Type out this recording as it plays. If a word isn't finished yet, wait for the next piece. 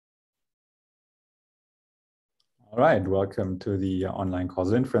All right, welcome to the online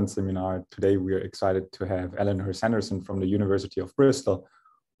causal inference seminar. Today we are excited to have Eleanor Sanderson from the University of Bristol.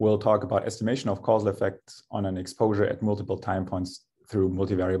 We'll talk about estimation of causal effects on an exposure at multiple time points through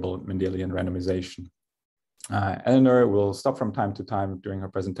multivariable Mendelian randomization. Eleanor will stop from time to time during her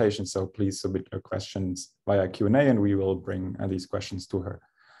presentation, so please submit your questions via Q&A and we will bring these questions to her.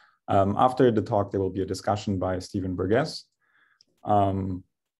 After the talk, there will be a discussion by Stephen Burgess. And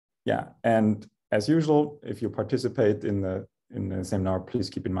as usual, if you participate in the seminar, please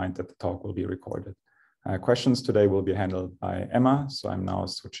keep in mind that the talk will be recorded. Questions today will be handled by Emma, so I'm now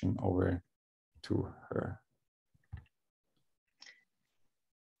switching over to her.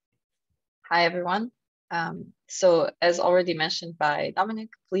 Hi, everyone. So as already mentioned by Dominic,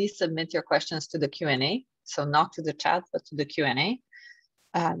 please submit your questions to the Q&A. So not to the chat, but to the Q&A.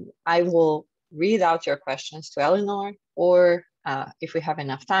 I will read out your questions to Eleanor, or if we have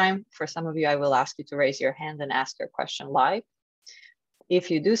enough time, for some of you, I will ask you to raise your hand and ask your question live.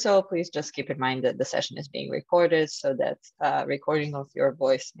 If you do so, please just keep in mind that the session is being recorded so that recording of your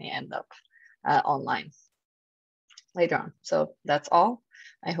voice may end up online later on. So that's all.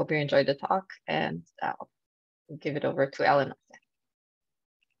 I hope you enjoyed the talk, and I'll give it over to Eleanor.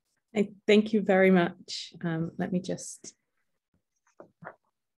 Thank you very much. Let me just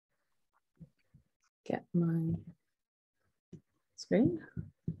get my screen.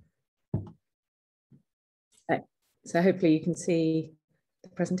 Okay. So hopefully you can see the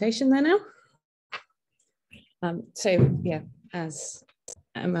presentation there now. As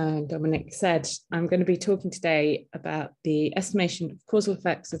Emma and Dominic said, I'm going to be talking today about the estimation of causal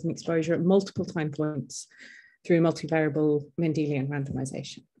effects of an exposure at multiple time points through multivariable Mendelian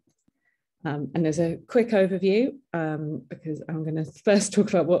randomization. And as a quick overview, because I'm going to first talk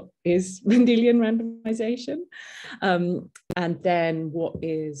about what is Mendelian randomization, and then what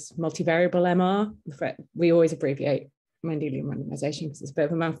is multivariable MR. We always abbreviate Mendelian randomization because it's a bit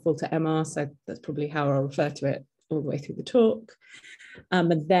of a mouthful to MR, so that's probably how I'll refer to it all the way through the talk.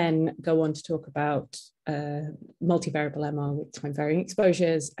 And then go on to talk about multivariable MR with time varying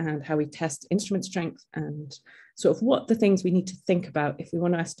exposures and how we test instrument strength and sort of what the things we need to think about if we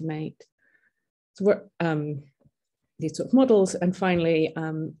want to estimate these sort of models, and finally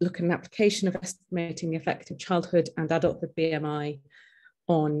look at an application of estimating the effect of childhood and adulthood BMI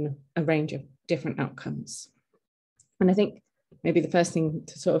on a range of different outcomes. And I think maybe the first thing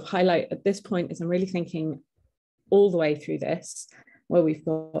to sort of highlight at this point is I'm really thinking all the way through this, where we've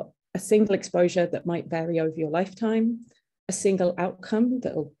got a single exposure that might vary over your lifetime, a single outcome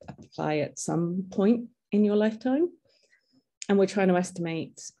that will apply at some point in your lifetime. And we're trying to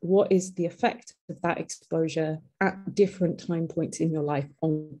estimate what is the effect of that exposure at different time points in your life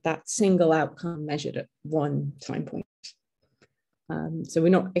on that single outcome measured at one time point. So we're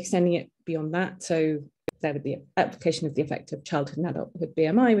not extending it beyond that. So there would be an application of the effect of childhood and adulthood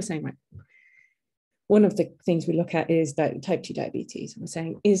BMI. We're saying, right, one of the things we look at is that type 2 diabetes. We're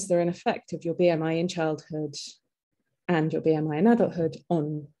saying, is there an effect of your BMI in childhood and your BMI in adulthood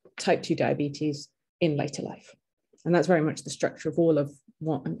on type 2 diabetes in later life? And that's very much the structure of all of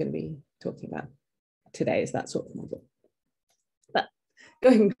what I'm going to be talking about today, is that sort of model. But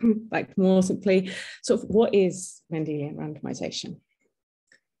going back more simply, sort of what is Mendelian randomization?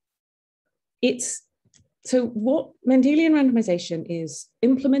 So what Mendelian randomization is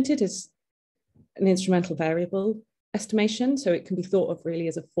implemented as an instrumental variable estimation. So it can be thought of really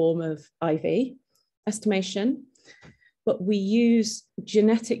as a form of IV estimation, but we use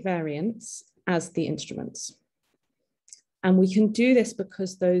genetic variants as the instruments. And we can do this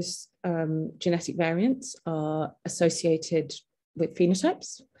because those genetic variants are associated with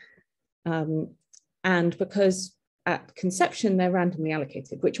phenotypes, and because at conception, they're randomly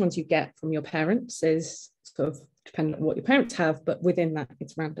allocated. Which ones you get from your parents is sort of dependent on what your parents have, but within that,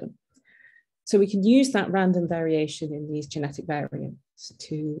 it's random. So we can use that random variation in these genetic variants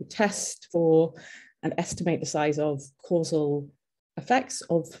to test for and estimate the size of causal effects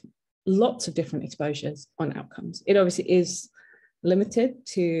of lots of different exposures on outcomes. It obviously is limited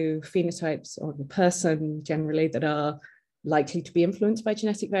to phenotypes of the person generally that are likely to be influenced by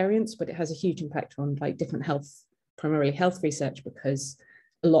genetic variants, but it has a huge impact on like different health, primarily health research, because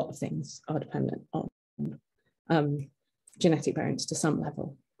a lot of things are dependent on genetic variants to some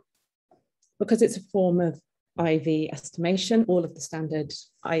level. Because it's a form of IV estimation, all of the standard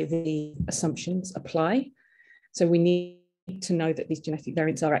IV assumptions apply. So we need to know that these genetic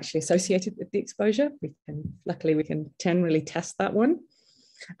variants are actually associated with the exposure. Luckily, we can generally test that one.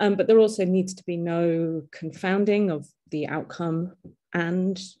 But there also needs to be no confounding of the outcome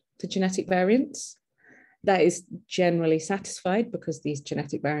and the genetic variants. That is generally satisfied because these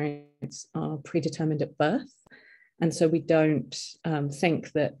genetic variants are predetermined at birth. And so we don't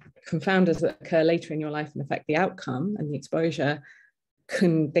think that confounders that occur later in your life and affect the outcome and the exposure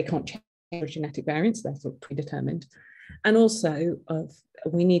they can't change genetic variants, they're sort of predetermined. And also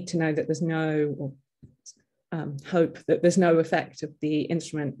we need to know that there's no hope that there's no effect of the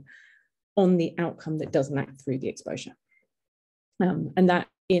instrument on the outcome that doesn't act through the exposure. And that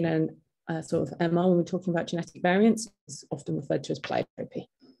in a sort of MR, when we're talking about genetic variants, is often referred to as pleiotropy.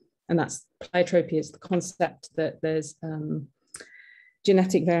 And that's pleiotropy is the concept that there's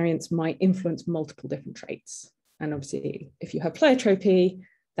genetic variants might influence multiple different traits. And obviously, if you have pleiotropy,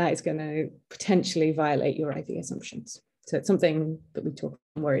 that is going to potentially violate your IV assumptions. So it's something that we talk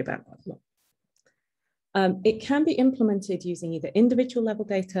and worry about quite a lot. It can be implemented using either individual level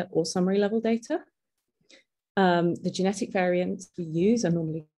data or summary level data. The genetic variants we use are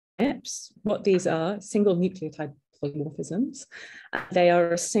normally SNPs. What these are, single nucleotide polymorphisms. They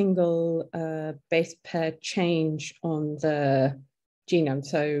are a single base pair change on the genome.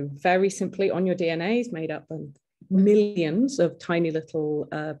 So very simply, on your DNA is made up of millions of tiny little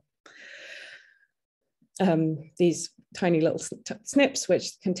these tiny little SNPs,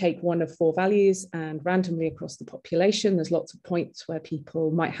 which can take one of 4 values, and randomly across the population, there's lots of points where people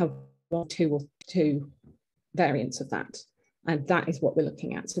might have 1, 2, or 2 variants of that. And that is what we're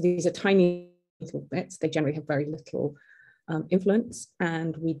looking at. So these are tiny little bits. They generally have very little influence.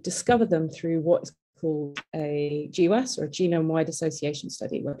 And we discover them through what is called a GWAS, or a genome-wide association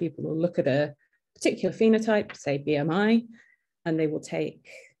study, where people will look at a particular phenotype, say BMI, and they will take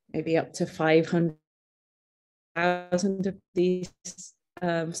maybe up to 500,000 of these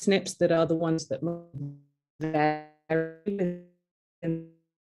SNPs that are the ones that vary in the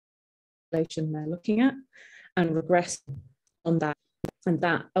population they're looking at, and regress on that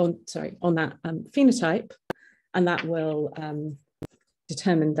phenotype, and that will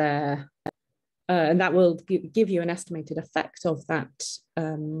determine their and that will give you an estimated effect of that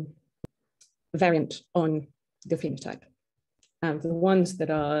variant on the phenotype. The ones that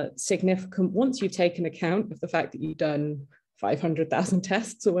are significant, once you've taken account of the fact that you've done 500,000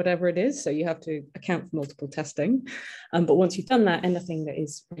 tests or whatever it is, so you have to account for multiple testing. But once you've done that, anything that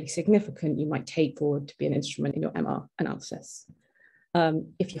is really significant, you might take forward to be an instrument in your MR analysis.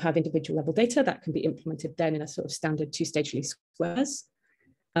 If you have individual level data, that can be implemented then in a sort of standard 2-stage least squares,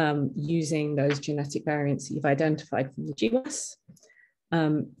 using those genetic variants that you've identified from the GWAS.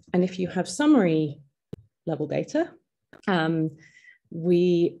 And if you have summary level data, where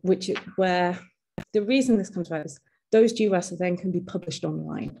the reason this comes about is those GWAS then can be published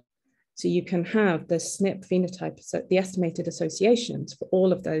online. So you can have the SNP phenotype, so the estimated associations for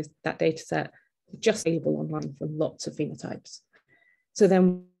all of that data set just available online for lots of phenotypes. So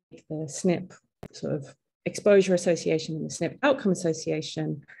then the SNP sort of exposure association and the SNP outcome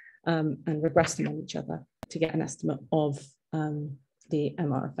association and regress them on each other to get an estimate of the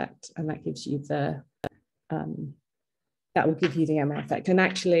MR effect. And that gives you the, that will give you the MR effect. And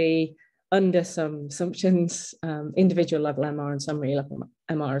actually, under some assumptions, individual level MR and summary level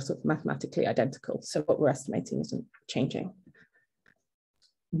MR are sort of mathematically identical. So what we're estimating isn't changing.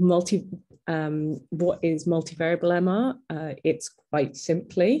 What is multivariable MR? It's quite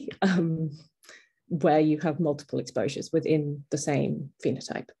simply where you have multiple exposures within the same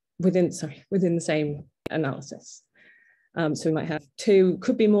phenotype, within the same analysis. So we might have 2,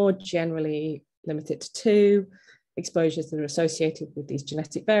 could be more generally limited to 2 exposures that are associated with these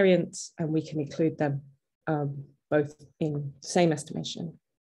genetic variants, and we can include them both in the same estimation.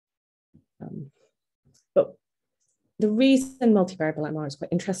 But the reason multivariable MR is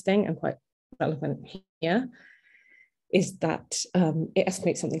quite interesting and quite relevant here is that it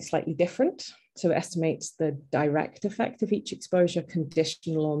estimates something slightly different. So it estimates the direct effect of each exposure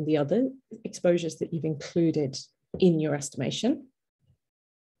conditional on the other exposures that you've included in your estimation.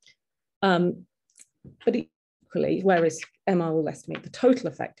 But equally, whereas MR will estimate the total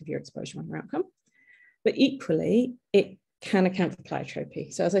effect of your exposure on your outcome, but equally, it can account for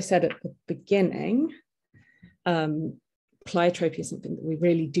pleiotropy. So as I said at the beginning, pleiotropy is something that we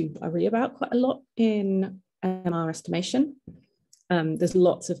really do worry about quite a lot in MR estimation. There's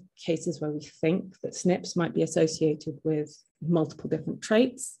lots of cases where we think that SNPs might be associated with multiple different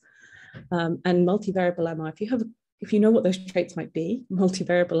traits. And multivariable MR, if you know what those traits might be,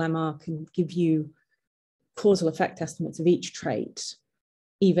 multivariable MR can give you causal effect estimates of each trait,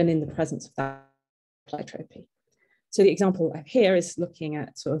 even in the presence of that pleiotropy. So the example I have here is looking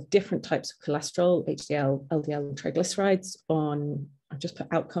at sort of different types of cholesterol, HDL, LDL, and triglycerides on, I've just put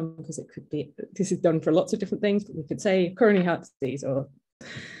outcome because it could be, this is done for lots of different things, but we could say coronary heart disease or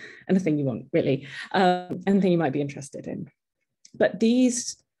anything you want, really, anything you might be interested in. But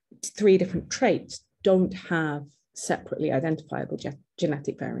these 3 different traits don't have separately identifiable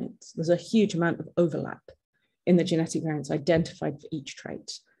genetic variants. There's a huge amount of overlap in the genetic variants identified for each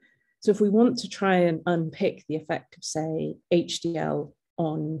trait. So if we want to try and unpick the effect of, say, HDL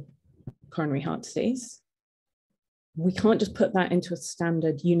on coronary heart disease, we can't just put that into a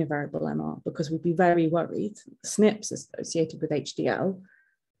standard univariable MR, because we'd be very worried SNPs associated with HDL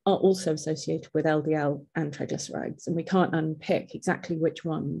are also associated with LDL and triglycerides, and we can't unpick exactly which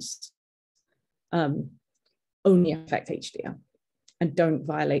ones only affect HDL and don't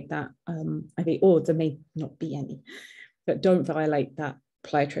violate that IV, or there may not be any, but don't violate that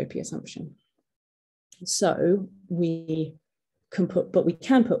pleiotropy assumption. So we can put, but we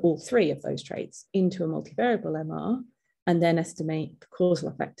can put all three of those traits into a multivariable MR and then estimate the causal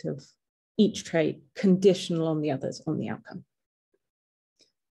effect of each trait conditional on the others on the outcome.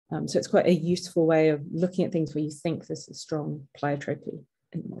 So it's quite a useful way of looking at things where you think there's a strong pleiotropy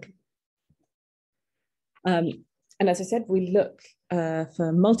in the model. And as I said, we look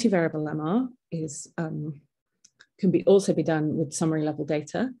for multivariable MR can also be done with summary level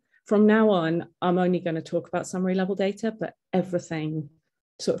data. From now on, I'm only going to talk about summary level data, but everything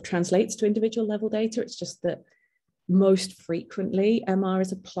sort of translates to individual level data. It's just that most frequently MR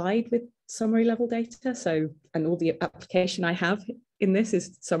is applied with summary level data. So, and all the application I have in this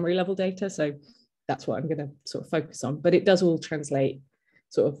is summary level data. So that's what I'm going to sort of focus on, but it does all translate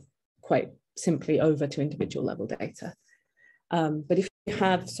sort of quite simply over to individual level data. But if you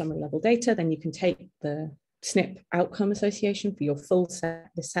have summary level data, then you can take the SNP outcome association for your full set,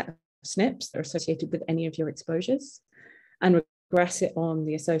 the set of SNPs that are associated with any of your exposures, and regress it on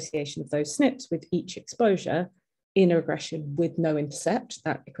the association of those SNPs with each exposure in a regression with no intercept.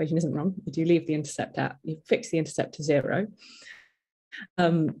 That equation isn't wrong. You do leave the intercept out, you fix the intercept to 0.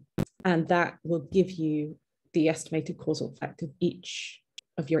 And that will give you the estimated causal effect of each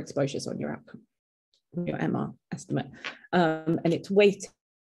of your exposures on your outcome, your MR estimate. And it's weighted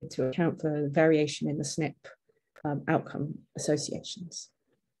to account for variation in the SNP outcome associations.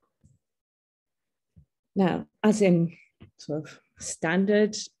 Now, as in sort of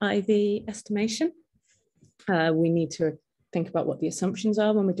standard IV estimation, we need to think about what the assumptions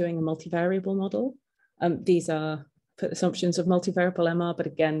are when we're doing a multivariable model. These are assumptions of multivariable MR, but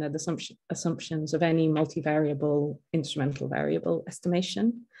again, they're the assumptions of any multivariable instrumental variable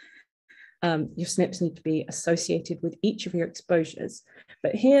estimation. Your SNPs need to be associated with each of your exposures.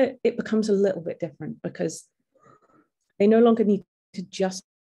 But here it becomes a little bit different because they no longer need to just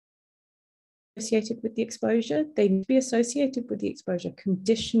be associated with the exposure. They need to be associated with the exposure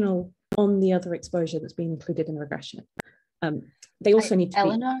conditional on the other exposure that's been included in the regression. They also need to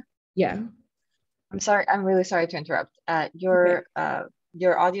Eleanor? Yeah. I'm sorry, I'm really sorry to interrupt.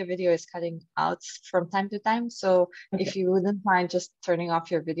 Your audio video is cutting out from time to time. So if you wouldn't mind just turning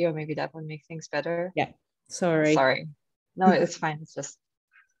off your video, maybe that would make things better. Yeah, sorry. Sorry. No, it's fine. It's just.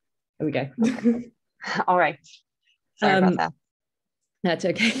 There we go. All right. Sorry about that. That's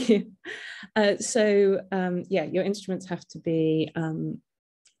okay. Yeah, your instruments have to be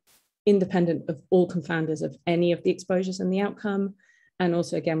independent of all confounders of any of the exposures and the outcome. And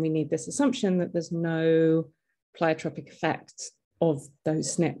also, again, we need this assumption that there's no pleiotropic effect of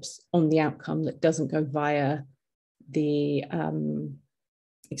those SNPs on the outcome that doesn't go via the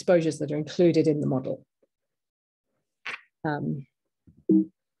exposures that are included in the model.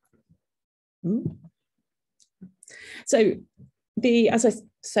 So as I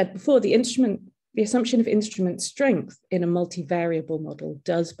said before, the assumption of instrument strength in a multivariable model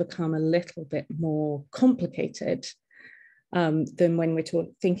does become a little bit more complicated than when we're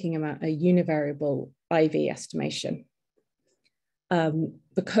thinking about a univariable IV estimation.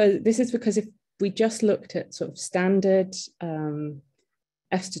 Because if we just looked at sort of standard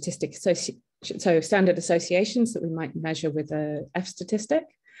F statistic standard associations that we might measure with a F statistic,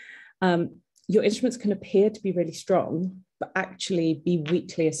 your instruments can appear to be really strong, but actually be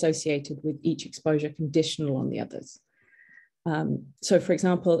weakly associated with each exposure conditional on the others. So for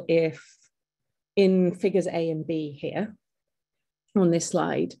example, if in figures A and B here on this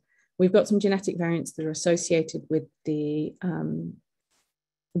slide, we've got some genetic variants that are associated with the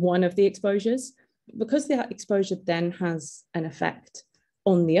one of the exposures. Because that exposure then has an effect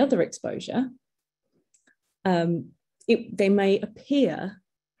on the other exposure, they may appear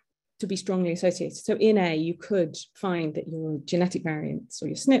to be strongly associated. So in A, you could find that your genetic variants or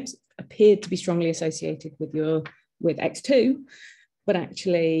your SNPs appeared to be strongly associated with X2, but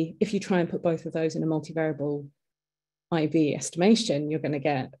actually, if you try and put both of those in a multivariable IV estimation, you're going to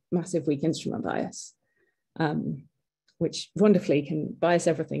get massive weak instrument bias, which wonderfully can bias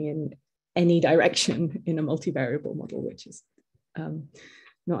everything in any direction in a multivariable model, which is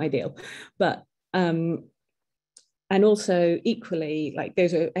not ideal. But And also equally, like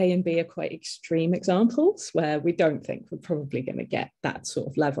those are A and B are quite extreme examples where we don't think we're probably going to get that sort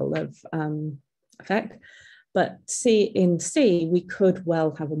of level of effect. But in C, we could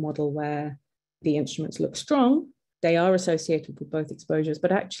well have a model where the instruments look strong. They are associated with both exposures,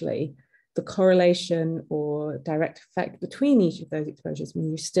 but actually the correlation or direct effect between each of those exposures means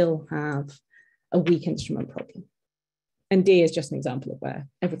you still have a weak instrument problem. And D is just an example of where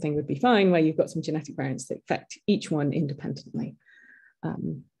everything would be fine, where you've got some genetic variants that affect each one independently.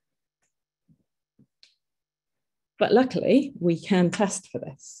 But luckily, we can test for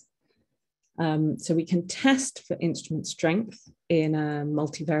this. So we can test for instrument strength in a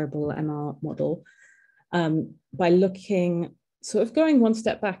multivariable MR model by looking, sort of going one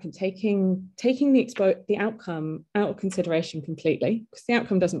step back and taking the outcome out of consideration completely, because the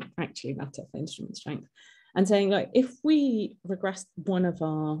outcome doesn't actually matter for instrument strength, and saying, like, if we regress one of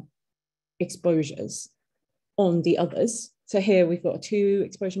our exposures on the others, so here we've got a 2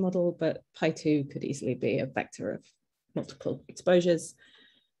 exposure model, but pi2 could easily be a vector of multiple exposures.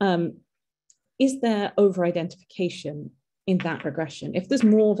 Is there over-identification in that regression? If there's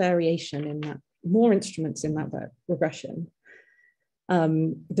more variation in that, more instruments in that regression,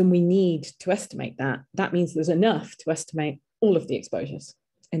 then we need to estimate that. That means there's enough to estimate all of the exposures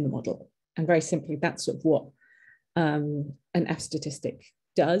in the model. And very simply, that's sort of what an F statistic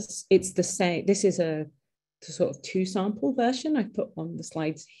does. It's the same. This is a sort of 2 sample version I put on the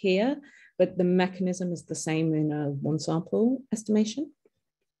slides here, but the mechanism is the same in a 1 sample estimation.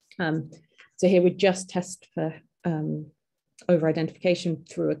 So here we just test for over-identification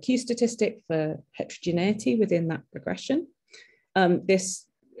through a Q statistic for heterogeneity within that regression.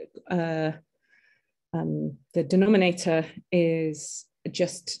 The denominator is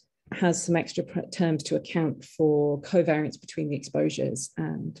just has some extra terms to account for covariance between the exposures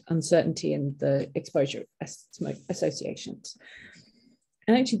and uncertainty in the exposure associations.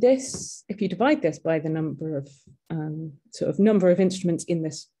 And actually this, if you divide this by the number of number of instruments in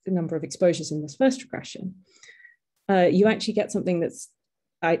this, the number of exposures in this first regression, you actually get something that's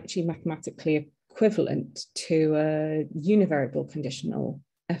actually mathematically equivalent to a univariable conditional,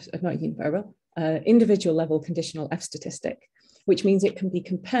 individual level conditional F statistic, which means it can be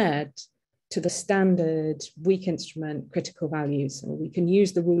compared to the standard weak instrument critical values. So we can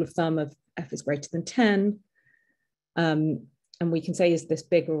use the rule of thumb of F is greater than 10. And we can say, is this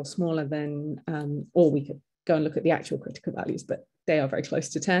bigger or smaller than, or we could go and look at the actual critical values, but they are very close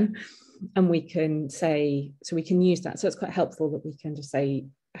to 10. And we can say, so we can use that. So it's quite helpful that we can just say,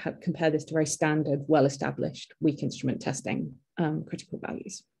 compare this to very standard, well-established weak instrument testing critical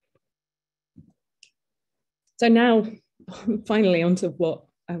values. So now, finally, onto what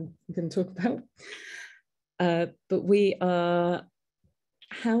I'm going to talk about. But we are,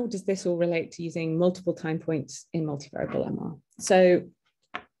 how does this all relate to using multiple time points in multivariable MR? So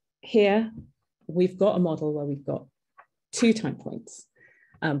here, we've got a model where we've got 2 time points,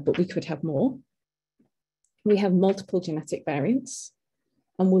 but we could have more. We have multiple genetic variants,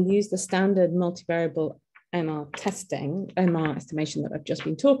 and we'll use the standard multivariable MR testing, MR estimation that I've just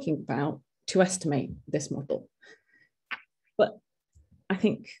been talking about to estimate this model. But I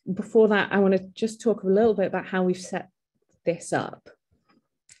think before that, I want to just talk a little bit about how we've set this up.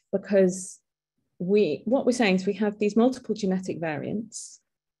 Because what we're saying is we have these multiple genetic variants.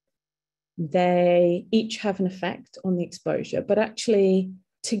 They each have an effect on the exposure, but actually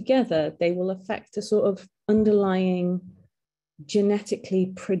together they will affect a sort of underlying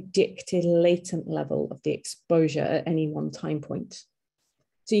genetically predicted latent level of the exposure at any one time point.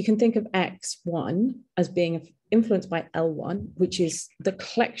 So you can think of X1 as being influenced by L1, which is the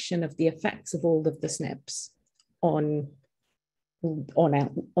collection of the effects of all of the SNPs on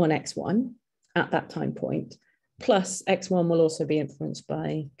X1 at that time point. Plus X1 will also be influenced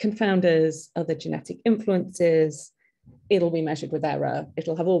by confounders, other genetic influences. It'll be measured with error.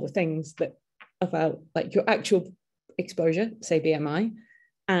 It'll have all the things that about like your actual exposure, say BMI,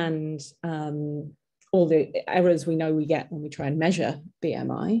 and all the errors we know we get when we try and measure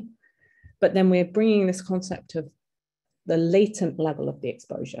BMI. But then we're bringing this concept of the latent level of the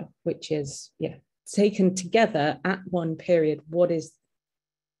exposure, which is, taken together at one period, what is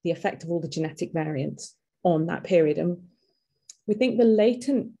the effect of all the genetic variants on that period. And we think the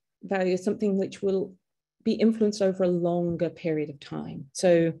latent value is something which will be influenced over a longer period of time.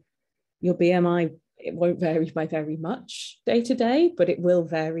 So your BMI, it won't vary by very much day to day, but it will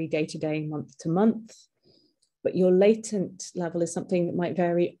vary day to day, month to month. But your latent level is something that might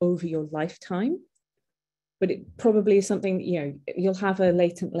vary over your lifetime. But it probably is something, you'll have a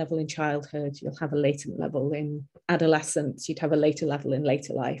latent level in childhood, you'll have a latent level in adolescence, you'd have a later level in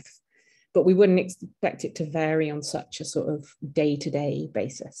later life. but we wouldn't expect it to vary on such a sort of day-to-day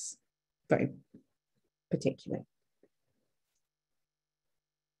basis, very particularly.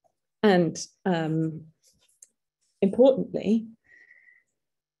 And importantly,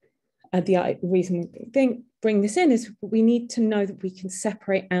 the reason we bring this in is we need to know that we can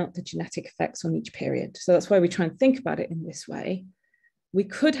separate out the genetic effects on each period. So that's why we try and think about it in this way. We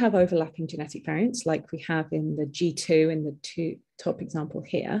could have overlapping genetic variants like we have in the G2 in the top example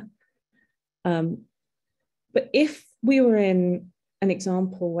here. But if we were in an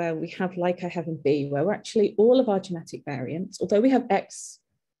example where we have, like I have in B, where we're actually all of our genetic variants, although we have X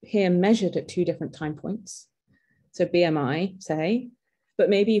here measured at 2 different time points, so BMI, say, but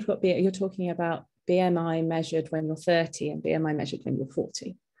maybe you're talking about BMI measured when you're 30 and BMI measured when you're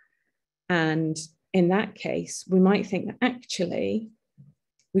 40. And in that case, we might think that actually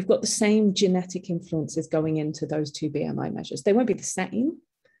we've got the same genetic influences going into those 2 BMI measures. They won't be the same,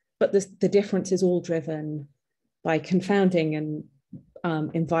 but the difference is all driven by confounding and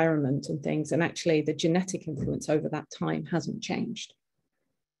environment and things. And actually the genetic influence over that time hasn't changed.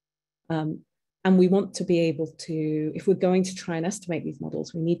 And we want to be able to, if we're going to try and estimate these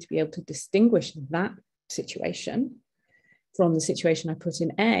models, we need to be able to distinguish that situation from the situation I put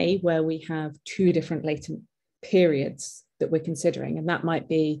in A, where we have 2 different latent periods that we're considering. And that might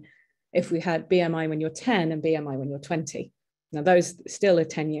be if we had BMI when you're 10 and BMI when you're 20. Now those still a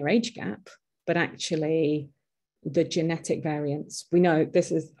 10-year age gap, but actually the genetic variants, we know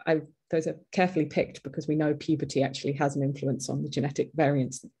those are carefully picked because we know puberty actually has an influence on the genetic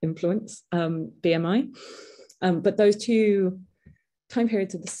variants influence BMI. But those 2 time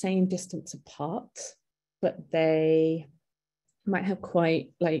periods are the same distance apart, but they might have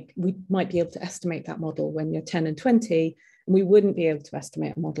we might be able to estimate that model when you're 10 and 20, and we wouldn't be able to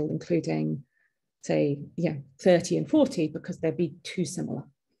estimate a model including, say, 30 and 40 because they'd be too similar.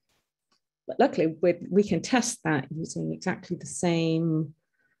 But luckily, we can test that using exactly the same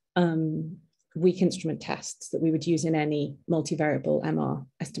weak instrument tests that we would use in any multivariable MR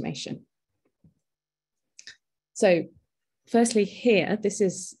estimation. So firstly here, this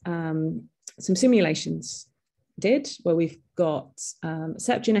is some simulations where we've got a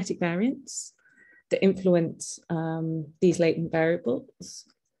set of genetic variants that influence these latent variables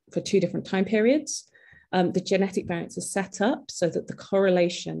for 2 different time periods. The genetic variants are set up so that the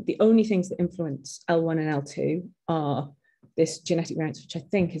correlation, the only things that influence L1 and L2 are this genetic variance, which I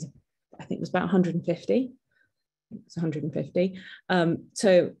think was about 150. It's 150.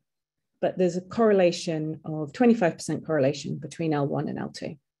 But there's a correlation of 25% correlation between L1 and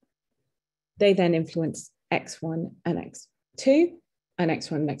L2. They then influence X1 and X2, and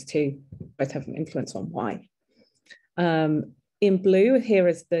X1 and X2 both have an influence on Y. In blue, here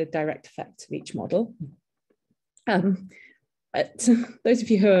is the direct effect of each model. Those of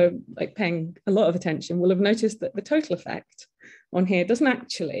you who are paying a lot of attention will have noticed that the total effect on here doesn't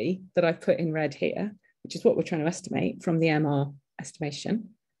actually, that I've put in red here, which is what we're trying to estimate from the MR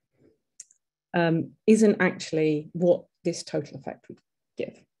estimation, isn't actually what this total effect would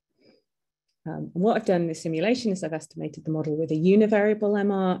give. And what I've done in this simulation is I've estimated the model with a univariable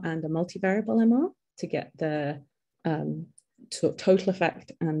MR and a multivariable MR to get the total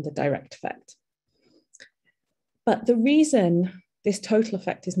effect and the direct effect. But the reason this total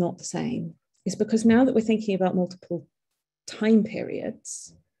effect is not the same is because now that we're thinking about multiple time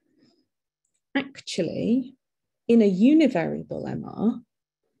periods, actually in a univariable MR,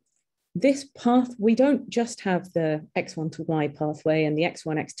 this path, we don't just have the X1 to Y pathway and the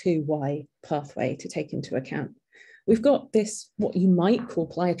X1, X2, Y pathway to take into account. We've got this, what you might call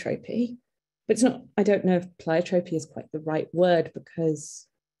pleiotropy, but it's not, I don't know if pleiotropy is quite the right word because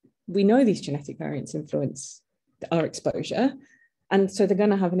we know these genetic variants influence our exposure. And so they're going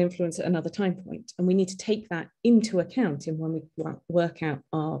to have an influence at another time point. And we need to take that into account in when we work out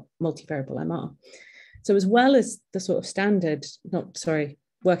our multivariable MR. So as well as the sort of standard,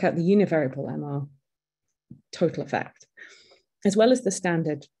 work out the univariable MR total effect, as well as the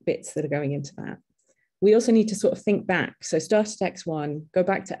standard bits that are going into that, we also need to sort of think back. So start at X1, go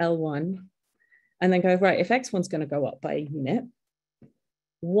back to L1, and then go, right, if X1's going to go up by a unit,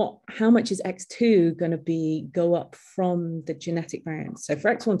 how much is X2 going to go up from the genetic variance? So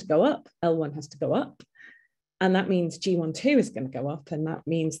for X1 to go up, L1 has to go up. And that means G12 is going to go up. And that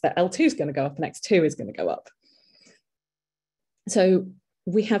means that L2 is going to go up and X2 is going to go up. So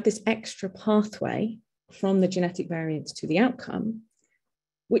we have this extra pathway from the genetic variance to the outcome,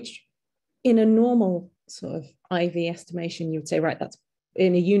 which in a normal sort of IV estimation, you would say, right, that's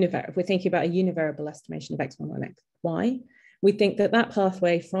in a univariable. If we're thinking about a univariable estimation of X1 or XY, we think that that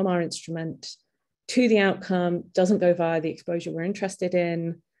pathway from our instrument to the outcome doesn't go via the exposure we're interested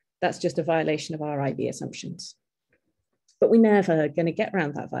in. that's just a violation of our IV assumptions. But we're never going to get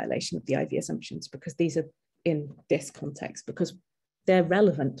around that violation of the IV assumptions because these are in this context, because they're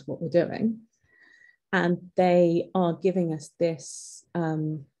relevant to what we're doing. And they are giving us this,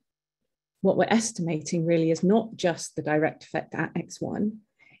 what we're estimating really is not just the direct effect at X1,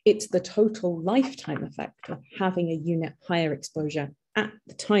 it's the total lifetime effect of having a unit higher exposure at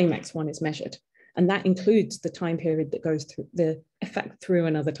the time X1 is measured. And that includes the time period that goes through the effect through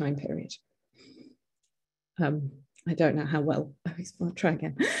another time period. I don't know how well, I'll try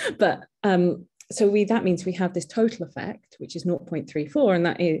again. But so that means we have this total effect, which is 0.34, and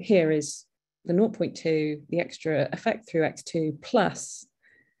that here is the 0.2, the extra effect through X2 plus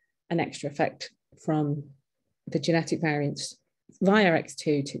an extra effect from the genetic variance via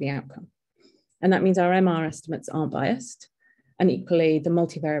X2 to the outcome. And that means our MR estimates aren't biased. And equally, the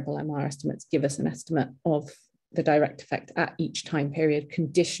multivariable MR estimates give us an estimate of the direct effect at each time period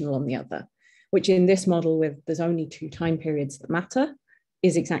conditional on the other, which in this model with there's only 2 time periods that matter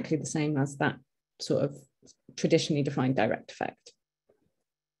is exactly the same as that sort of traditionally defined direct effect.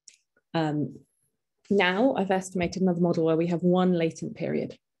 Now I've estimated another model where we have 1 latent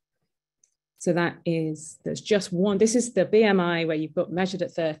period. So that is, there's just one, this is the BMI where you've got measured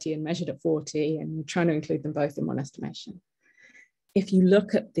at 30 and measured at 40, and you're trying to include them both in one estimation. If you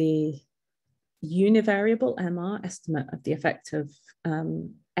look at the univariable MR estimate of the effect of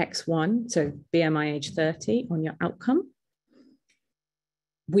X1, so BMI age 30 on your outcome,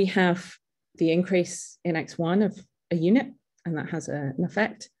 we have the increase in X1 of a unit, and that has an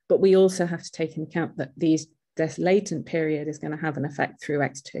effect, but we also have to take into account that this latent period is going to have an effect through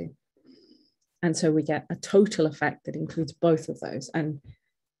X2. And so we get a total effect that includes both of those. And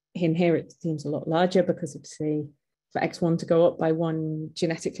in here, it seems a lot larger because obviously for X1 to go up by 1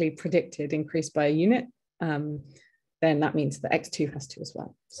 genetically predicted increase by a unit, then that means that X2 has to as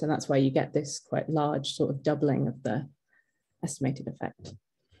well. So that's why you get this quite large sort of doubling of the estimated effect.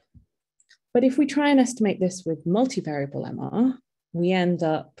 But if we try and estimate this with multivariable MR, we end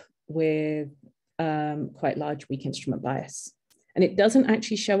up with quite large weak instrument bias. And it doesn't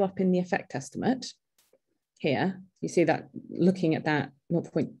actually show up in the effect estimate here. You see that looking at that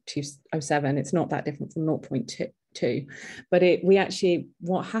 0.207, it's not that different from 0.2. But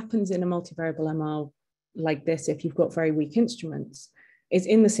what happens in a multivariable MR like this, if you've got very weak instruments, is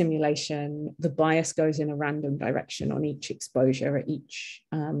in the simulation, the bias goes in a random direction on each exposure at each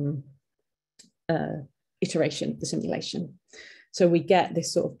iteration of the simulation. So we get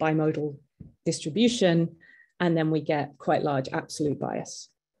this sort of bimodal distribution, and then we get quite large absolute bias.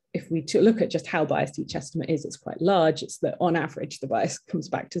 If we look at just how biased each estimate is, it's quite large. It's that on average, the bias comes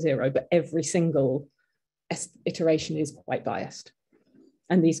back to 0, but every single iteration is quite biased.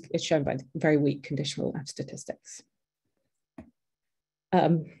 And these is shown by very weak conditional F statistics.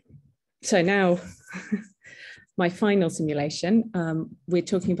 So now, my final simulation, we're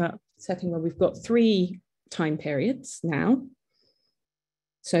talking about a setting where we've got 3 time periods now.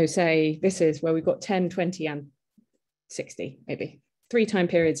 So say this is where we've got 10, 20, and 60, maybe. 3 time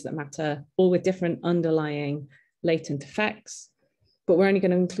periods that matter, all with different underlying latent effects, but we're only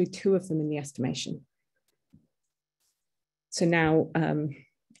going to include 2 of them in the estimation. So now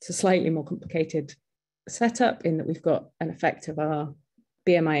it's a slightly more complicated setup in that we've got an effect of our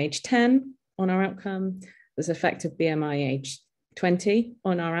BMI age 10 on our outcome. There's an effect of BMI age 20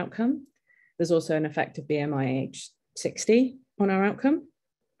 on our outcome. There's also an effect of BMI age 60 on our outcome.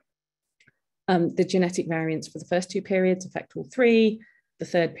 The genetic variants for the first 2 periods affect all 3. The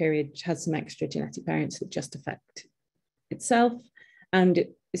third period has some extra genetic variants that just affect itself. And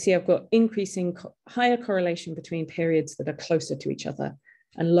you see, I've got increasing higher correlation between periods that are closer to each other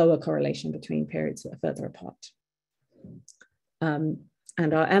and lower correlation between periods that are further apart. And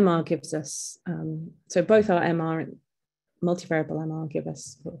our MR gives us, so both our MR and multivariable MR give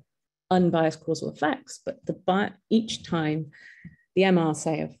us unbiased causal effects, but each time the MR,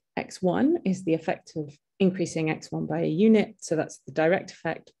 say, of X1 is the effect of increasing X1 by a unit. So that's the direct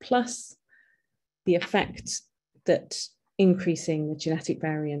effect plus the effect that increasing the genetic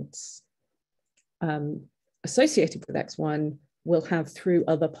variants associated with X1 will have through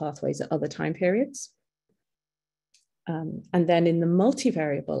other pathways at other time periods. And then in the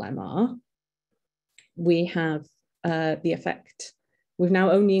multivariable MR, we have the effect. We've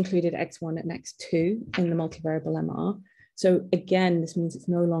now only included X1 and X2 in the multivariable MR. So again, this means it's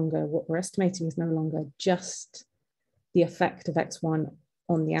no longer, what we're estimating is no longer just the effect of X1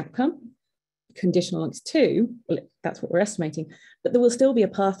 on the outcome. Conditional X2, well, that's what we're estimating, but there will still be a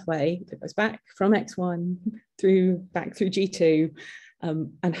pathway that goes back from X1 back through G2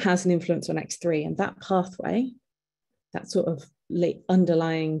 and has an influence on X3. And that pathway, that sort of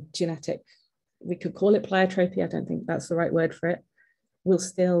underlying genetic, we could call it pleiotropy, I don't think that's the right word for it, will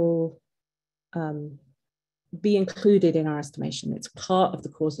still be included in our estimation. It's part of the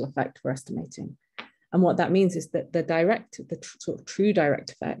causal effect we're estimating. And what that means is that the sort of true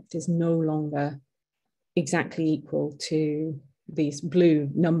direct effect is no longer exactly equal to these blue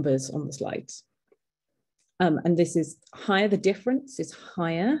numbers on the slides. And this is higher, the difference is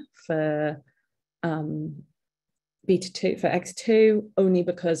higher for beta-2, for X2, only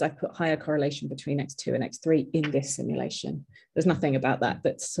because I put higher correlation between X2 and X3 in this simulation. There's nothing about that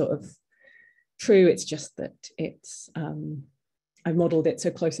that's sort of true. It's just that it's, I modeled it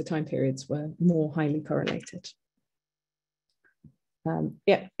so closer time periods were more highly correlated.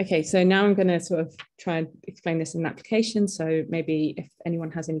 Yeah, okay, so now I'm going to sort of try and explain this in an application. So maybe if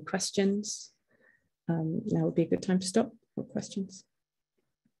anyone has any questions, now would be a good time to stop. What questions?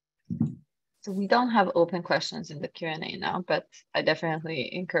 So we don't have open questions in the Q&A now, but I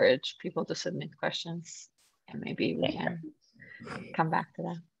definitely encourage people to submit questions and maybe we can come back to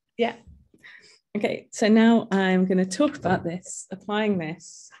that. Yeah. Okay, so now I'm going to talk about this, applying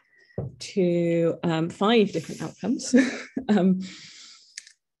this to 5 different outcomes.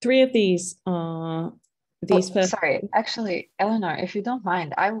 3 of these are Sorry, actually, Eleanor, if you don't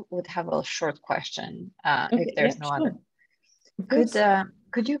mind, I would have a short question if there's no other.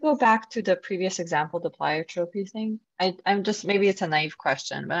 Could you go back to the previous example, the pleiotropy thing? I'm just, maybe it's a naive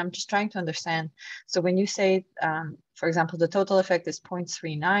question, but I'm just trying to understand. So when you say, for example, the total effect is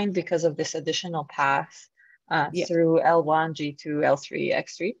 0.39 because of this additional path through L1, G2, L3,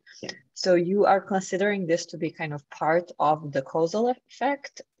 X3. Yeah. So you are considering this to be kind of part of the causal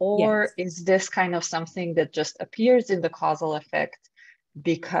effect, or is this kind of something that just appears in the causal effect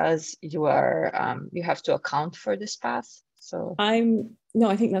because you are you have to account for this path? So no,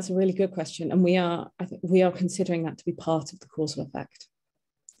 I think that's a really good question, and I think we are considering that to be part of the causal effect.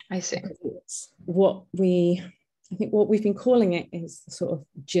 I see. I think what we've been calling it is the sort of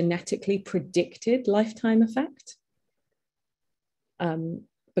genetically predicted lifetime effect.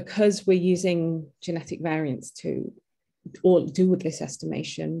 Because we're using genetic variants to do with this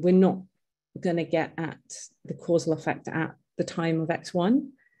estimation, we're not going to get at the causal effect at the time of X1.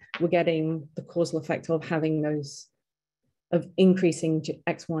 We're getting the causal effect of having those, of increasing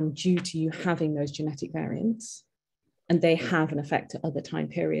X1 due to you having those genetic variants, and they have an effect at other time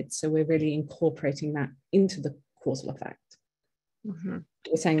periods. So we're really incorporating that into the causal effect. Mm-hmm.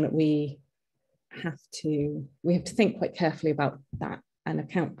 We're saying that we have to think quite carefully about that and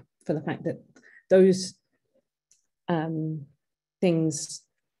account for the fact that those things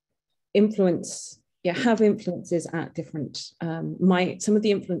have influences at different, some of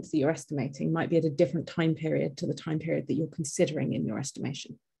the influence that you're estimating might be at a different time period to the time period that you're considering in your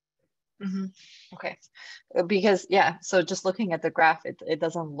estimation. Mm-hmm. Okay, because so just looking at the graph, it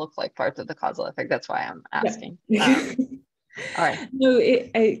doesn't look like part of the causal effect. That's why I'm asking. Yeah. All right. No,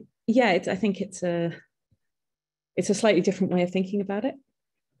 I think it's a slightly different way of thinking about it.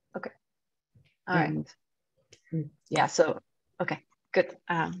 Okay. All right. Yeah. So okay, good.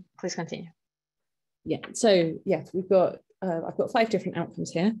 Please continue. Yeah. So yes, we've got. I've got 5 different outcomes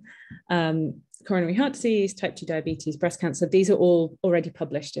here. Coronary heart disease, type 2 diabetes, breast cancer. These are all already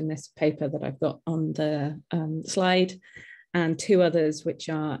published in this paper that I've got on the slide, and 2 others, which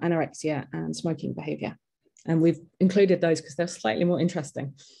are anorexia and smoking behavior. And we've included those because they're slightly more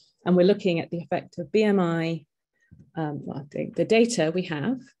interesting. And we're looking at the effect of BMI. The data we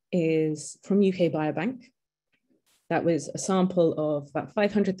have is from UK Biobank. That was a sample of about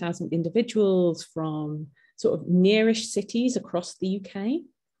 500,000 individuals from sort of nearish cities across the UK.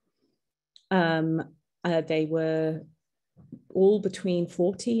 They were all between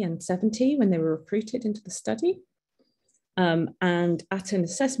 40 and 70 when they were recruited into the study. And at an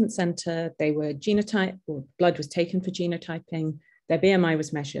assessment centre, they were genotyped, or blood was taken for genotyping, their BMI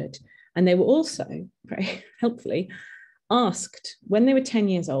was measured, and they were also, very helpfully, asked when they were 10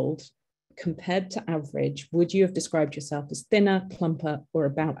 years old, compared to average, would you have described yourself as thinner, plumper, or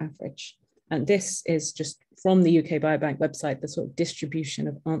about average? And this is just from the UK Biobank website, the sort of distribution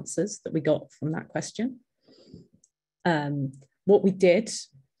of answers that we got from that question. What we did,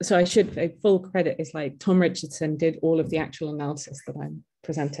 so I should say full credit is like Tom Richardson did all of the actual analysis that I'm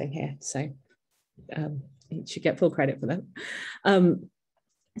presenting here. So he should get full credit for that.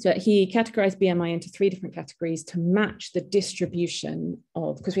 So he categorized BMI into 3 different categories to match the distribution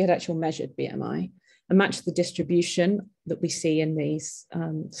of, because we had actual measured BMI, and match the distribution that we see in these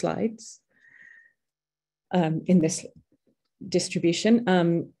slides. In this distribution,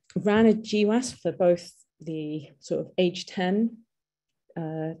 ran a GWAS for both the sort of age 10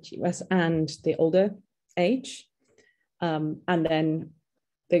 GWAS and the older age. And then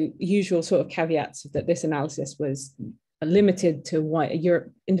the usual sort of caveats that this analysis was limited to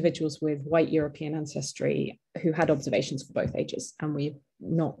individuals with white European ancestry who had observations for both ages. And we're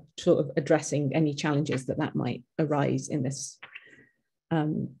not sort of addressing any challenges that might arise in this,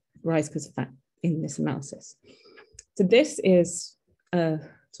 because of that in this analysis. So this is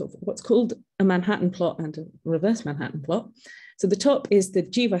sort of what's called a Manhattan plot and a reverse Manhattan plot. So the top is the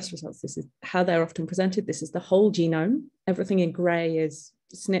GWAS results. This is how they're often presented. This is the whole genome. Everything in gray is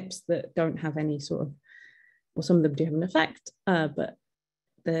SNPs that don't have any sort of, well, some of them do have an effect, but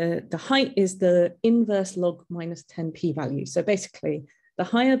the height is the inverse log minus 10 p-value. So basically, the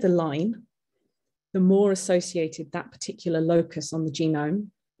higher the line, the more associated that particular locus on the genome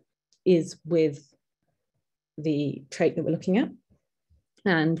is with the trait that we're looking at.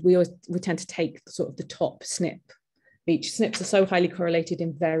 And we tend to take sort of the top SNP. Each SNPs are so highly correlated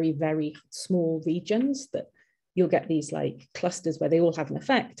in very, very small regions that you'll get these like clusters where they all have an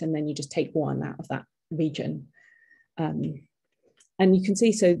effect, and then you just take one out of that region. And you can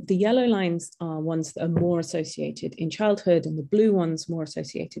see, so the yellow lines are ones that are more associated in childhood, and the blue ones more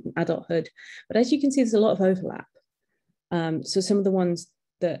associated in adulthood. But as you can see, there's a lot of overlap. So some of the ones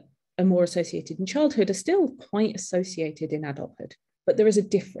that are more associated in childhood are still quite associated in adulthood, but there is a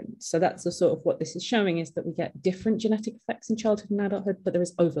difference. So that's the sort of what this is showing, is that we get different genetic effects in childhood and adulthood, but there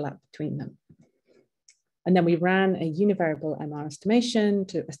is overlap between them. And then we ran a univariable MR estimation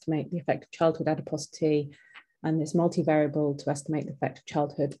to estimate the effect of childhood adiposity, and this multivariable to estimate the effect of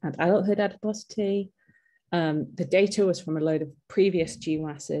childhood and adulthood adiposity. The data was from a load of previous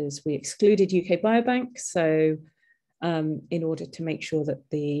GWASs. We excluded UK Biobank, so in order to make sure that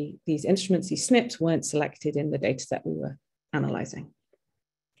these instruments, these SNPs, weren't selected in the data set we were analyzing.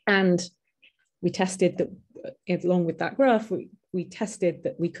 And we tested that, along with that graph, we tested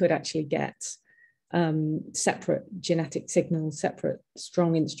that we could actually get separate genetic signals, separate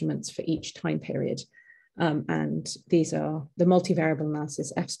strong instruments for each time period. And these are the multivariable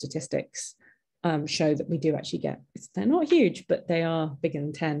analysis F statistics show that we do actually get, they're not huge, but they are bigger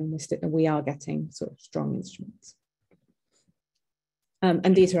than 10, and we are getting sort of strong instruments.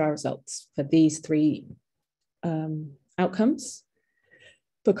 And these are our results for these three outcomes.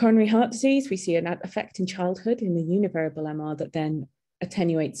 For coronary heart disease, we see an effect in childhood in the univariable MR that then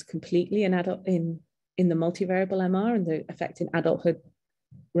attenuates completely in the multivariable MR, and the effect in adulthood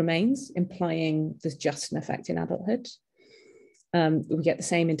remains, implying there's just an effect in adulthood. We get the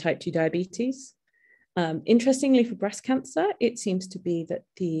same in type 2 diabetes. Interestingly, for breast cancer, it seems to be that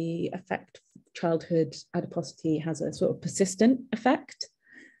the effect of childhood adiposity has a sort of persistent effect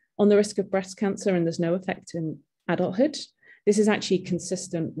on the risk of breast cancer, and there's no effect in adulthood. This is actually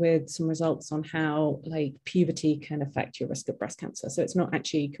consistent with some results on how like puberty can affect your risk of breast cancer. So it's not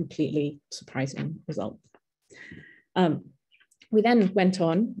actually a completely surprising result. We then went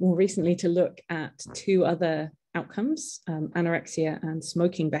on more recently to look at two other outcomes, anorexia and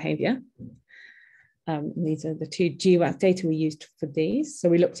smoking behavior. These are the two GWAS data we used for these. So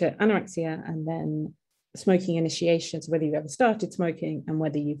we looked at anorexia and then smoking initiation, so whether you ever started smoking and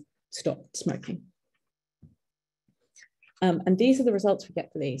whether you've stopped smoking. And these are the results we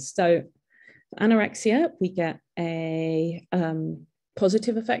get for these. So for anorexia, we get a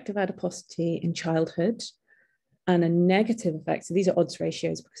positive effect of adiposity in childhood and a negative effect. So these are odds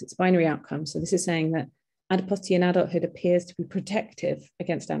ratios because it's binary outcomes. So this is saying that adiposity in adulthood appears to be protective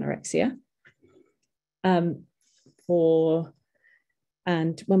against anorexia. And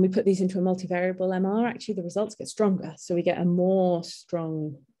when we put these into a multivariable MR, actually the results get stronger. So we get a more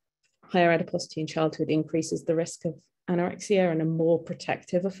strong, higher adiposity in childhood increases the risk of anorexia and a more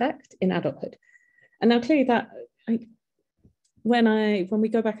protective effect in adulthood. And now clearly that, when we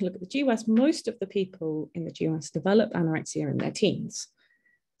go back and look at the GWAS, most of the people in the GWAS develop anorexia in their teens.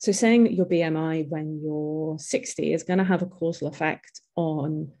 So saying that your BMI when you're 60 is going to have a causal effect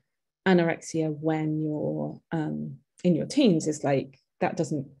on anorexia when you're in your teens is like, that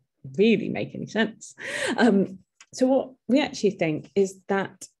doesn't really make any sense. So what we actually think is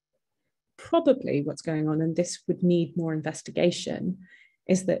that probably what's going on, and this would need more investigation,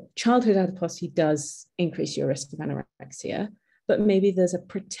 is that childhood adiposity does increase your risk of anorexia, but maybe there's a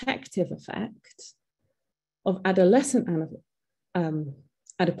protective effect of adolescent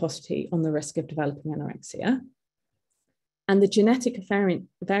adiposity on the risk of developing anorexia. And the genetic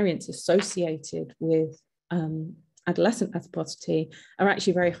variants associated with adolescent adiposity are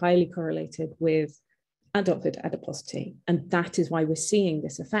actually very highly correlated with adulthood adiposity. And that is why we're seeing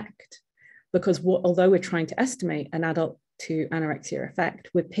this effect. Because although we're trying to estimate an adult to anorexia effect,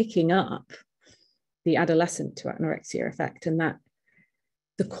 we're picking up the adolescent to anorexia effect. And that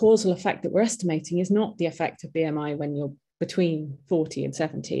the causal effect that we're estimating is not the effect of BMI when you're between 40 and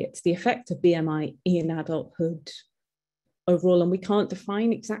 70. It's the effect of BMI in adulthood overall, and we can't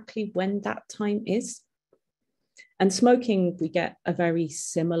define exactly when that time is. And smoking, we get a very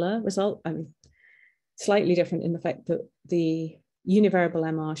similar result. I mean, slightly different in the fact that the univariable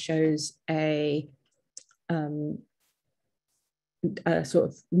MR shows a sort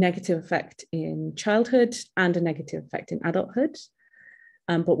of negative effect in childhood and a negative effect in adulthood.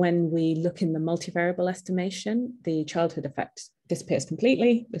 But when we look in the multivariable estimation, the childhood effect disappears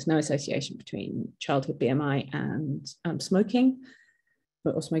completely. There's no association between childhood BMI and smoking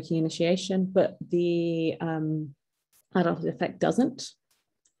or smoking initiation, but the adulthood effect doesn't.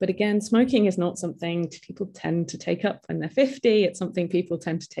 But again, smoking is not something people tend to take up when they're 50. It's something people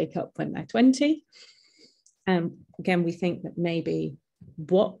tend to take up when they're 20. And again, we think that maybe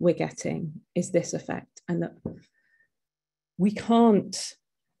what we're getting is this effect, and that we can't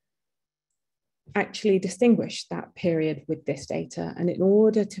actually distinguish that period with this data. And in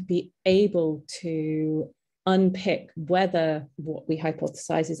order to be able to unpick whether what we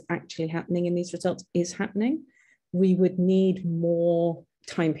hypothesize is actually happening in these results is happening, we would need more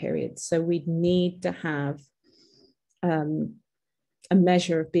time periods. So we'd need to have a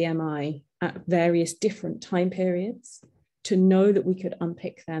measure of BMI at various different time periods to know that we could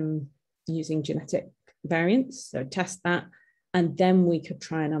unpick them using genetic variants, so test that, and then we could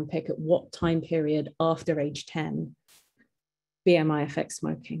try and unpick at what time period after age 10 BMI affects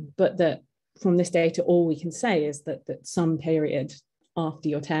smoking. But that from this data, all we can say is that some period after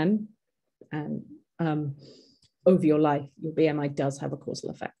you're 10 and over your life, your BMI does have a causal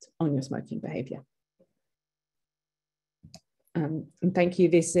effect on your smoking behavior. And thank you.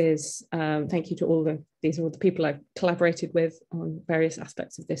 This is thank you to these are all the people I've collaborated with on various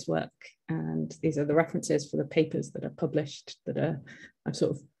aspects of this work, and these are the references for the papers that are published that I've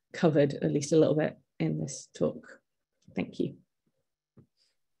sort of covered at least a little bit in this talk. Thank you.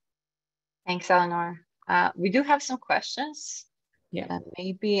 Thanks, Eleanor. We do have some questions. Yeah.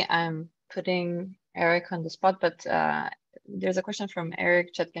 Maybe I'm putting Eric on the spot, but there's a question from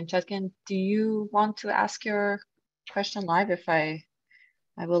Eric Chetkin. Chetkin, do you want to ask your question live? If I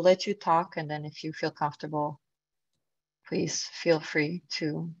will let you talk, and then if you feel comfortable, please feel free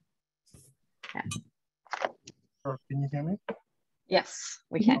to. Yeah. Can you hear me? Yes,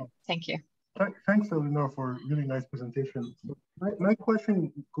 we can. Thank you. Thanks, Eleanor, for a really nice presentation. So my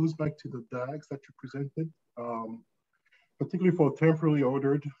question goes back to the DAGs that you presented, particularly for temporally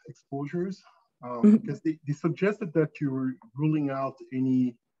ordered exposures, because they suggested that you were ruling out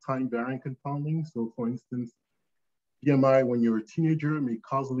any time variant confounding. So for instance, BMI when you're a teenager may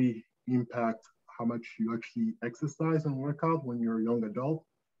causally impact how much you actually exercise and work out when you're a young adult,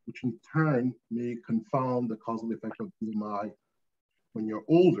 which in turn may confound the causal effect of BMI when you're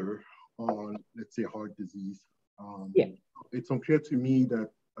older on, let's say, heart disease. Yeah. It's unclear to me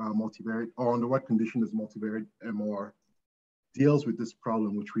that multivariate, or under what condition does multivariate MR deals with this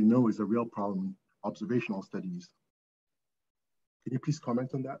problem, which we know is a real problem in observational studies. Can you please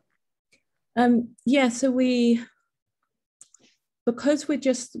comment on that? Yeah, so because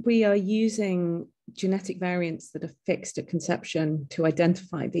we are using genetic variants that are fixed at conception to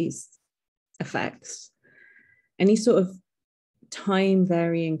identify these effects, any sort of time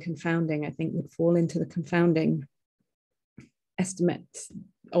varying confounding, I think, would fall into the confounding estimates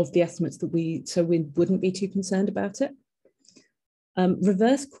of the estimates that so we wouldn't be too concerned about it.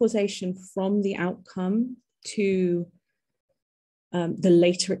 Reverse causation from the outcome to the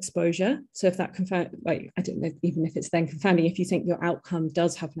later exposure. So if that I don't know, even if it's then confounding, if you think your outcome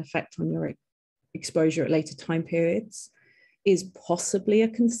does have an effect on your exposure at later time periods, is possibly a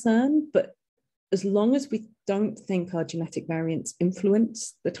concern. But as long as we don't think our genetic variants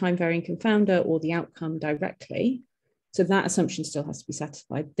influence the time varying confounder or the outcome directly, so that assumption still has to be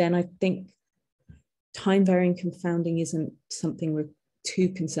satisfied, then I think time varying confounding isn't something we're too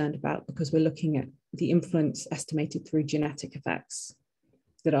concerned about, because we're looking at the influence estimated through genetic effects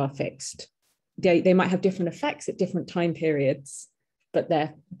that are fixed. They might have different effects at different time periods, but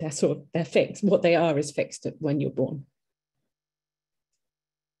they're fixed. What they are is fixed at when you're born.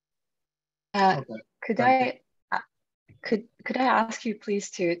 Okay. Could I ask you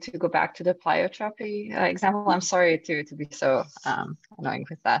please to go back to the pleiotropy example? I'm sorry to be so annoying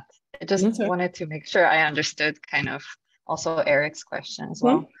with that. I just wanted to make sure I understood kind of also Eric's question as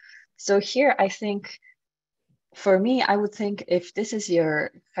well. So here, I think for me, I would think if this is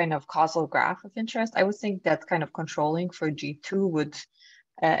your kind of causal graph of interest, I would think that kind of controlling for G2 would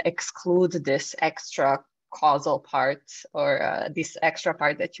exclude this extra causal part, or this extra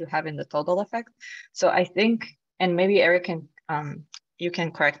part that you have in the total effect. So I think, and maybe Eric can you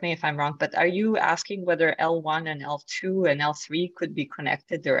can correct me if I'm wrong, but are you asking whether L1 and L2 and L3 could be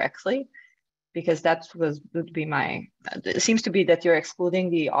connected directly? Because that would be my, it seems to be that you're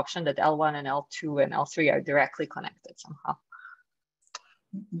excluding the option that L1 and L2 and L3 are directly connected somehow.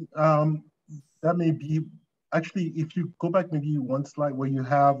 That may be, actually, if you go back maybe one slide where you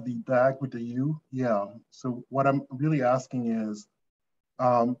have the DAG with the U, yeah. So what I'm really asking is,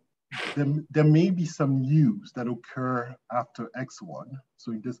 there may be some U's that occur after X1.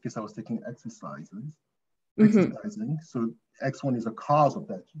 So in this case, I was taking exercising. So X1 is a cause of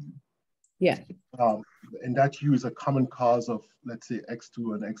that U. Yeah. And that U is a common cause of, let's say,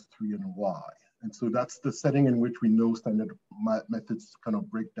 X2 and X3 and Y. And so that's the setting in which we know standard methods kind of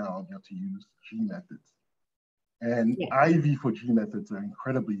break down. You have to use G methods. And IV for G methods are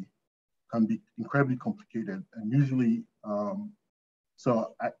can be incredibly complicated. And usually,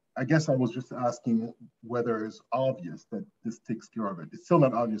 so I guess I was just asking whether it's obvious that this takes care of it. It's still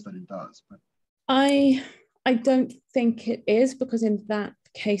not obvious that it does, but. I don't think it is, because in that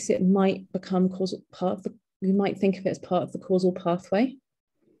case, it might become causal part of you might think of it as part of the causal pathway.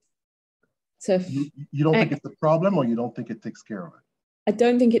 So if you don't think it's a problem, or you don't think it takes care of it? I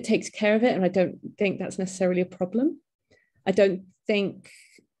don't think it takes care of it, and I don't think that's necessarily a problem. I don't think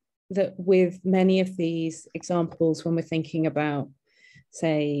that with many of these examples, when we're thinking about,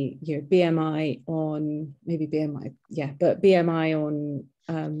 say, BMI on, maybe BMI, but BMI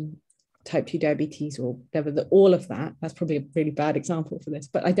on type 2 diabetes or whatever, all of that's probably a really bad example for this,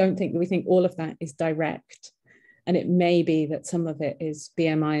 but I don't think that we think all of that is direct. And it may be that some of it is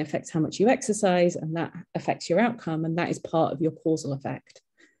BMI affects how much you exercise, and that affects your outcome, and that is part of your causal effect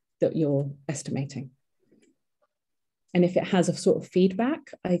that you're estimating. And if it has a sort of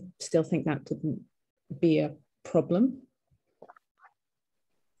feedback, I still think that wouldn't be a problem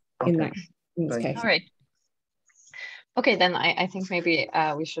in this case. All right. Okay, then I think maybe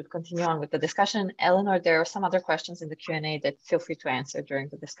we should continue on with the discussion. Eleanor, there are some other questions in the Q&A that feel free to answer during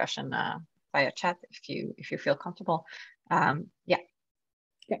the discussion via chat if you feel comfortable. Yeah.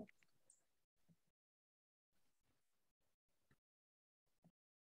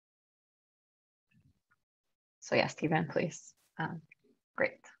 So yeah, Stephen, please.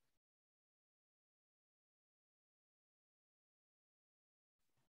 Great.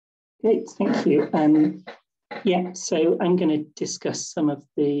 Great, thank you. Yeah, so I'm going to discuss some of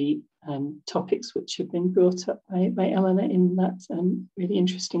the topics which have been brought up by Eleanor in that really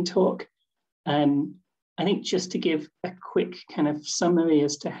interesting talk. I think just to give a quick kind of summary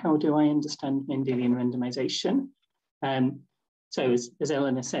as to how do I understand Mendelian randomization. So as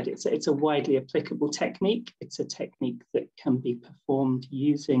Eleanor said, it's a widely applicable technique. It's a technique that can be performed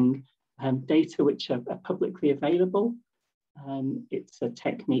using data which are publicly available. It's a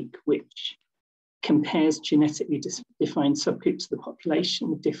technique which compares genetically defined subgroups of the population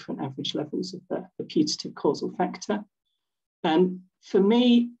with different average levels of the putative causal factor. For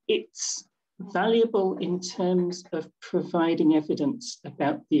me, it's valuable in terms of providing evidence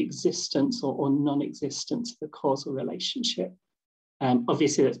about the existence or non-existence of a causal relationship.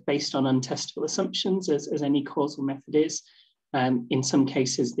 Obviously, that's based on untestable assumptions, as any causal method is. In some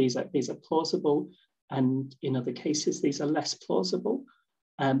cases, these are plausible, and in other cases, these are less plausible.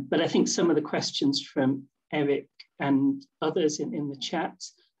 But I think some of the questions from Eric and others in the chat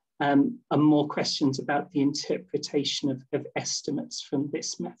are more questions about the interpretation of estimates from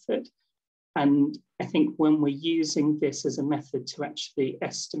this method. And I think when we're using this as a method to actually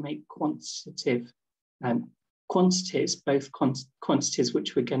estimate quantitative quantities, both quantities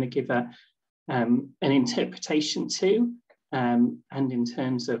which we're going to give an interpretation to, and in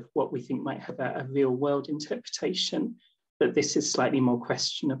terms of what we think might have a real world interpretation, that this is slightly more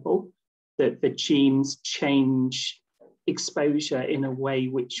questionable, that the genes change exposure in a way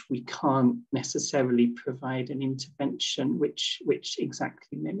which we can't necessarily provide an intervention which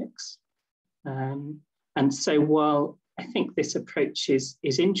exactly mimics. And so while I think this approach is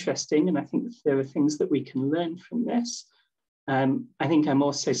interesting, and I think there are things that we can learn from this, I think I'm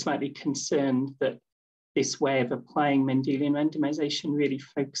also slightly concerned that this way of applying Mendelian randomization really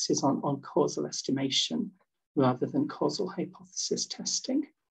focuses on causal estimation rather than causal hypothesis testing.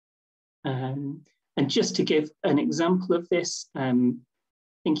 And just to give an example of this,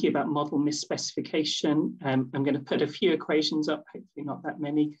 thinking about model misspecification, I'm going to put a few equations up, hopefully not that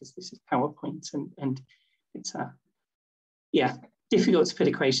many, because this is PowerPoint and it's difficult to put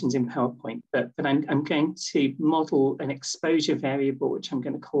equations in PowerPoint, but I'm going to model an exposure variable, which I'm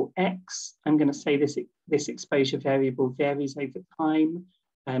going to call X. I'm going to say this exposure variable varies over time.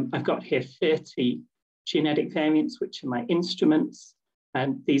 I've got here 30 genetic variants, which are my instruments,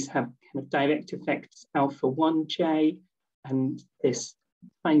 and these have kind of direct effects alpha 1j, and this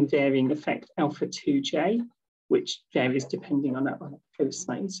time varying effect alpha 2J, which varies depending on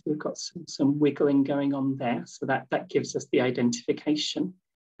cosine. So we've got some wiggling going on there. So that gives us the identification.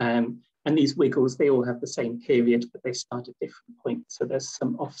 And these wiggles, they all have the same period, but they start at different points. So there's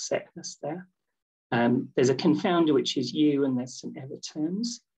some offsetness there. There's a confounder, which is U, and there's some error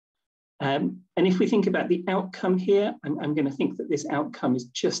terms. And if we think about the outcome here, I'm going to think that this outcome is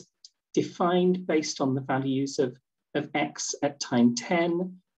just defined based on the values of X at time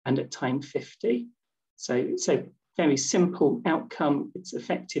 10 and at time 50. So very simple outcome. It's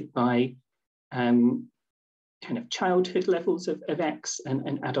affected by kind of childhood levels of X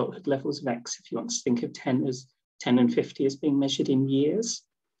and adulthood levels of X, if you want to think of 10 and 50 as being measured in years.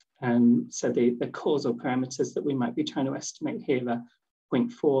 So the causal parameters that we might be trying to estimate here are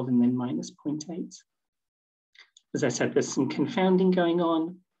 0.4 and then minus 0.8. As I said, there's some confounding going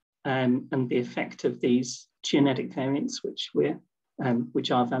on, and the effect of these genetic variants, which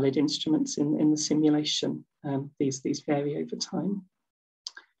are valid instruments in the simulation, these vary over time.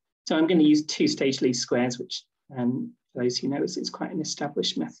 So I'm going to use two-stage least squares, which for those who know, is quite an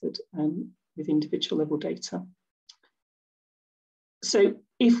established method with individual level data. So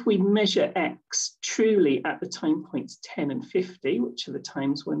if we measure X truly at the time points 10 and 50, which are the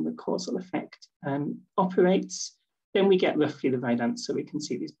times when the causal effect operates, then we get roughly the right answer. We can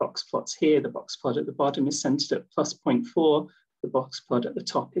see these box plots here. The box plot at the bottom is centered at plus 0.4. The box plot at the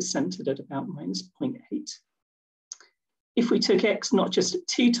top is centered at about minus 0.8. If we took X not just at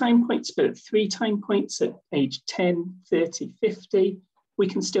 2 time points, but at 3 time points at age 10, 30, 50, we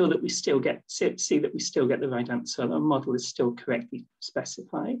can see that we still get the right answer. Our model is still correctly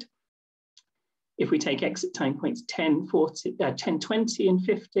specified. If we take X at time points 10, 20, and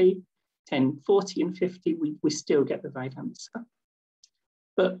 50, 10, 40, and 50, we still get the right answer.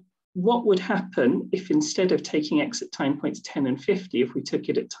 But what would happen if instead of taking X at time points 10 and 50, if we took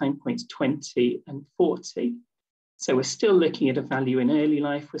it at time points 20 and 40? So we're still looking at a value in early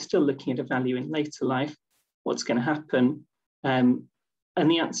life, we're still looking at a value in later life. What's going to happen? And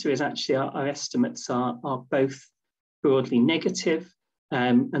the answer is actually our estimates are both broadly negative,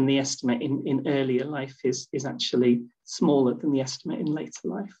 and the estimate in earlier life is actually smaller than the estimate in later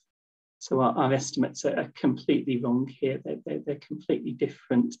life. So our estimates are completely wrong here. They're completely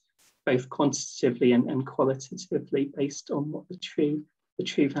different, both quantitatively and qualitatively, based on what the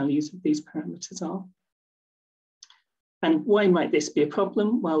true values of these parameters are. And why might this be a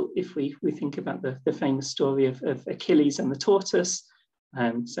problem? Well, if we think about the famous story of Achilles and the tortoise,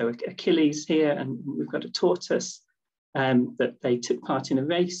 so Achilles here, and we've got a tortoise that they took part in a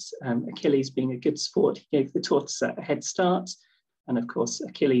race. Achilles, being a good sport, he gave the tortoise a head start. And of course,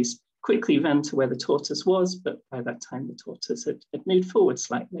 Achilles quickly ran to where the tortoise was, but by that time the tortoise had moved forward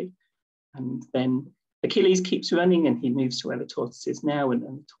slightly. And then Achilles keeps running and he moves to where the tortoise is now, and the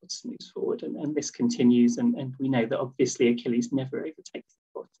tortoise moves forward, and this continues. And we know that obviously Achilles never overtakes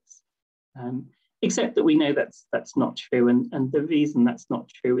the tortoise. Except that we know that's not true. And the reason that's not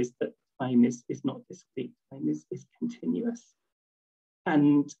true is that time is not discrete, time is continuous.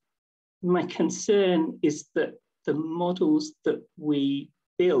 And my concern is that the models that we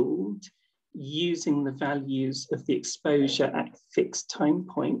build using the values of the exposure at fixed time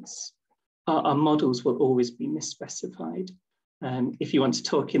points, our models will always be misspecified. If you want to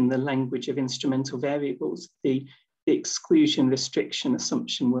talk in the language of instrumental variables, the exclusion restriction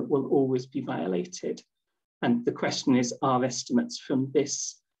assumption will always be violated. And the question is, are estimates from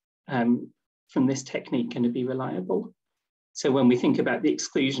this technique going to be reliable? So when we think about the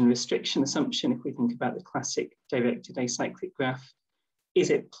exclusion restriction assumption, if we think about the classic directed acyclic graph, is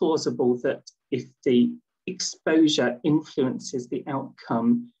it plausible that if the exposure influences the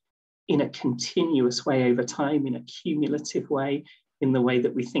outcome in a continuous way over time, in a cumulative way, in the way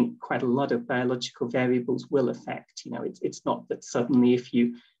that we think quite a lot of biological variables will affect? You know, it's not that suddenly if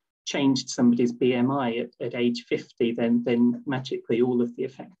you changed somebody's BMI at age 50, then magically all of the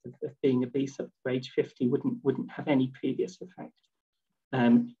effect of being obese up to age 50 wouldn't have any previous effect.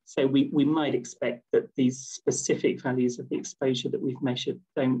 So we might expect that these specific values of the exposure that we've measured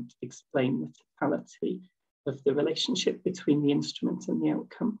don't explain the totality of the relationship between the instrument and the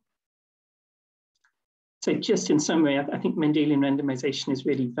outcome. So just in summary, I think Mendelian randomization is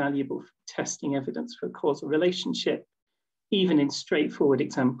really valuable for testing evidence for a causal relationship. Even in straightforward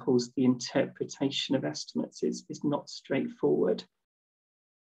examples, the interpretation of estimates is not straightforward.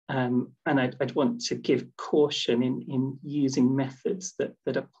 And I'd want to give caution in using methods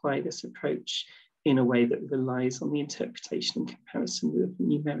that apply this approach in a way that relies on the interpretation and comparison with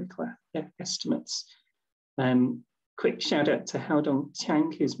numerical estimates. Quick shout out to Haodong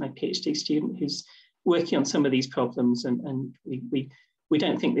Tiang, who's my PhD student, who's working on some of these problems, and we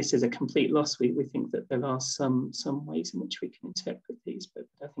don't think this is a complete loss. We think that there are some ways in which we can interpret these, but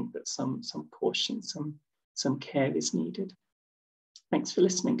I think that some caution, some care is needed. Thanks for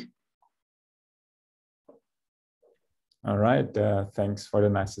listening. All right, thanks for the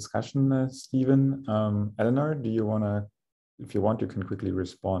nice discussion, Stephen. Eleanor, do you want to, if you want, you can quickly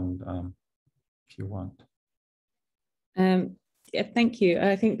respond if you want. Yeah, thank you.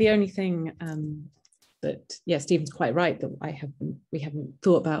 I think the only thing that, yeah, Stephen's quite right that we haven't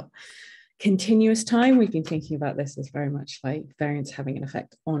thought about continuous time. We've been thinking about this as very much like variance having an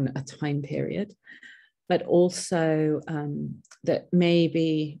effect on a time period, but also that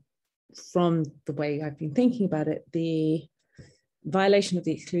maybe from the way I've been thinking about it, the violation of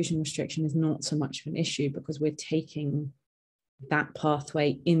the exclusion restriction is not so much of an issue because we're taking that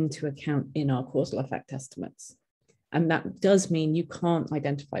pathway into account in our causal effect estimates. And that does mean you can't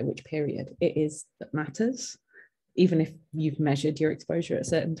identify which period it is that matters, even if you've measured your exposure at a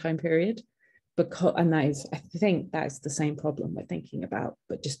certain time period. And that is, I think that's the same problem we're thinking about,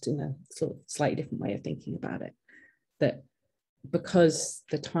 but just in a sort of slightly different way of thinking about it. That because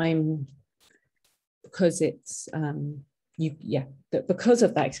the time, because it's, that because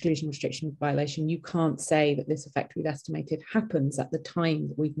of that exclusion restriction violation, you can't say that this effect we've estimated happens at the time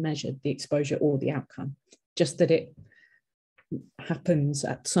that we've measured the exposure or the outcome, just that it happens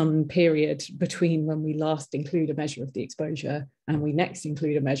at some period between when we last include a measure of the exposure and we next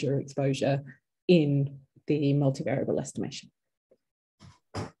include a measure of exposure in the multivariable estimation.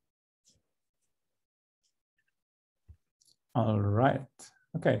 All right.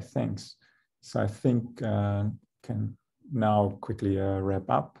 Okay, thanks. So I think can now quickly wrap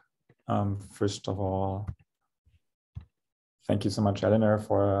up. First of all, thank you so much, Eleanor,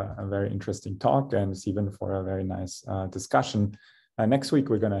 for a very interesting talk, and Stephen for a very nice discussion. Next week,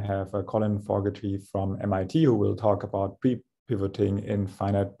 we're going to have Colin Fogarty from MIT, who will talk about pre-pivoting in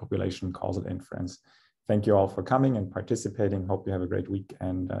finite population causal inference. Thank you all for coming and participating. Hope you have a great week,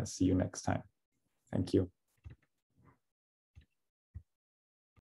 and see you next time. Thank you.